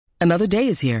Another day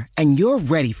is here, and you're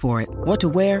ready for it. What to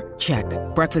wear? Check.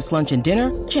 Breakfast, lunch, and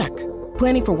dinner? Check.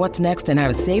 Planning for what's next and how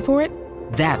to save for it?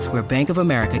 That's where Bank of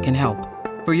America can help.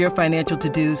 For your financial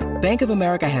to-dos, Bank of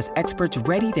America has experts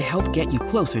ready to help get you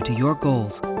closer to your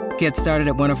goals. Get started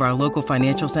at one of our local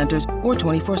financial centers or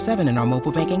 24/7 in our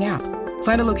mobile banking app.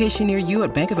 Find a location near you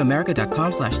at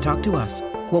bankofamerica.com/talktous.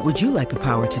 What would you like the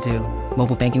power to do?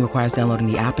 Mobile banking requires downloading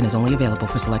the app and is only available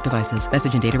for select devices.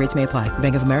 Message and data rates may apply.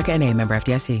 Bank of America N.A., member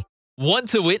FDIC. Want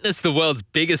to witness the world's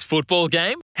biggest football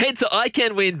game? Head to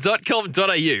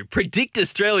iCanWin.com.au, predict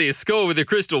Australia's score with a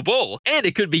crystal ball, and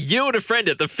it could be you and a friend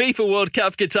at the FIFA World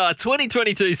Cup Qatar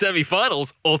 2022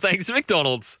 semi-finals, all thanks to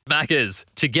McDonald's. Maccas,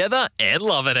 together and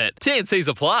loving it. TNCs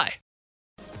apply.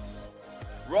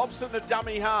 Robson, the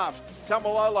dummy half.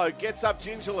 Tamalolo gets up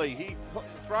gingerly. He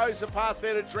throws a pass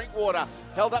there to Drinkwater.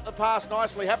 Held up the pass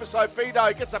nicely. Hapaso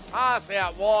Fido gets a pass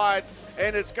out wide.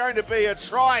 And it's going to be a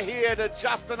try here to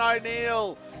Justin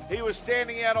O'Neill. He was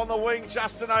standing out on the wing,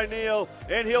 Justin O'Neill,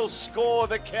 and he'll score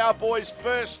the Cowboys'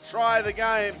 first try of the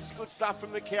game. Good stuff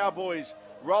from the Cowboys.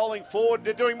 Rolling forward,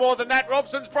 they're doing more than that.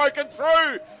 Robson's broken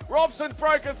through.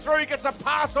 He gets a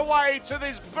pass away to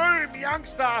this boom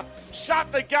youngster.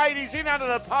 Shut the gate, he's in under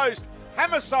the post.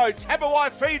 Hamaso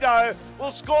Tabuai-Fidow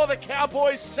will score the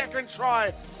Cowboys' second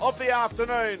try of the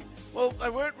afternoon. Well, they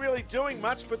weren't really doing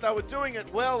much, but they were doing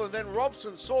it well, and then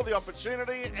Robson saw the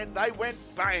opportunity, and they went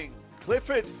bang.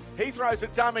 Clifford, he throws a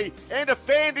dummy, and a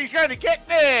fan, he's going to get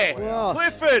there. Wow.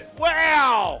 Clifford,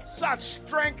 wow! Such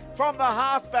strength from the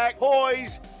halfback.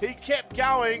 Poise, he kept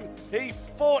going, he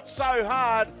fought so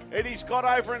hard, and he's got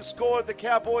over and scored the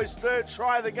Cowboys' third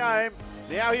try of the game.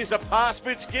 Now here's a pass,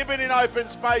 Fitzgibbon in open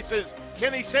spaces.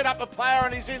 Can he set up a player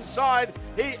on his inside?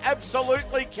 He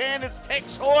absolutely can. It's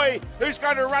Tex Hoy who's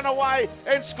going to run away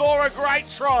and score a great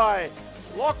try.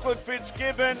 Lachlan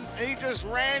Fitzgibbon, he just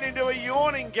ran into a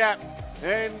yawning gap.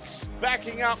 And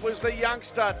backing up was the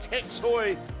youngster, Tex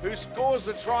Hoy, who scores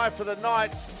the try for the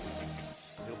Knights.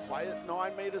 He'll play it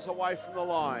 9 metres away from the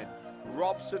line.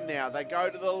 Robson now, they go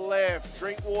to the left.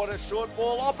 Drinkwater, short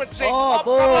ball, Opachik.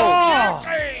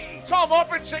 Tom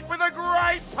Opachik with a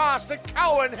great pass to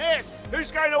Cohen Hess,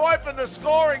 who's going to open the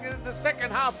scoring in the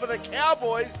second half for the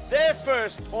Cowboys. Their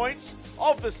first points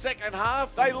of the second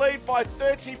half. They lead by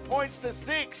 30 points to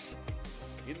 6.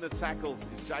 In the tackle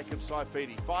is Jacob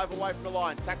Saifidi. 5 away from the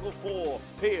line. Tackle 4.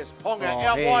 Pierce, Ponga,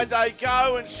 out wide they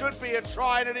go, and should be a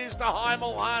try, and it is to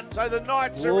Heimel Hunt. So the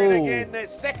Knights are in again. Their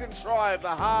second try of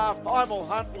the half. Heimel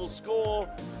Hunt will score.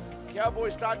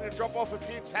 Cowboys starting to drop off a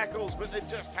few tackles, but they're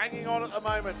just hanging on at the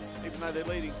moment, even though they're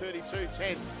leading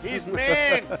 32-10. Here's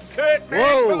Mann, Kurt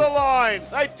Mann for the line.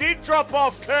 They did drop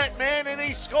off Kurt Mann, and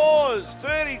he scores.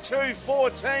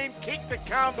 32-14, kick to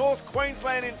come. North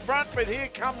Queensland in front, but here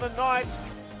come the Knights.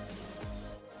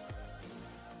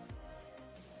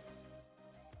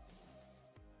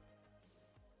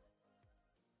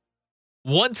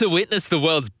 Want to witness the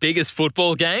world's biggest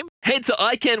football game? Head to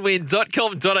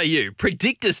iCanWin.com.au,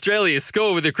 predict Australia's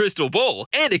score with a crystal ball,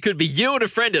 and it could be you and a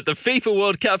friend at the FIFA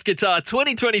World Cup Qatar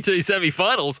 2022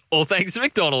 semi-finals, all thanks to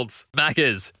McDonald's.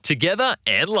 Maccas, together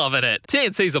and loving it.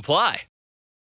 TNCs apply.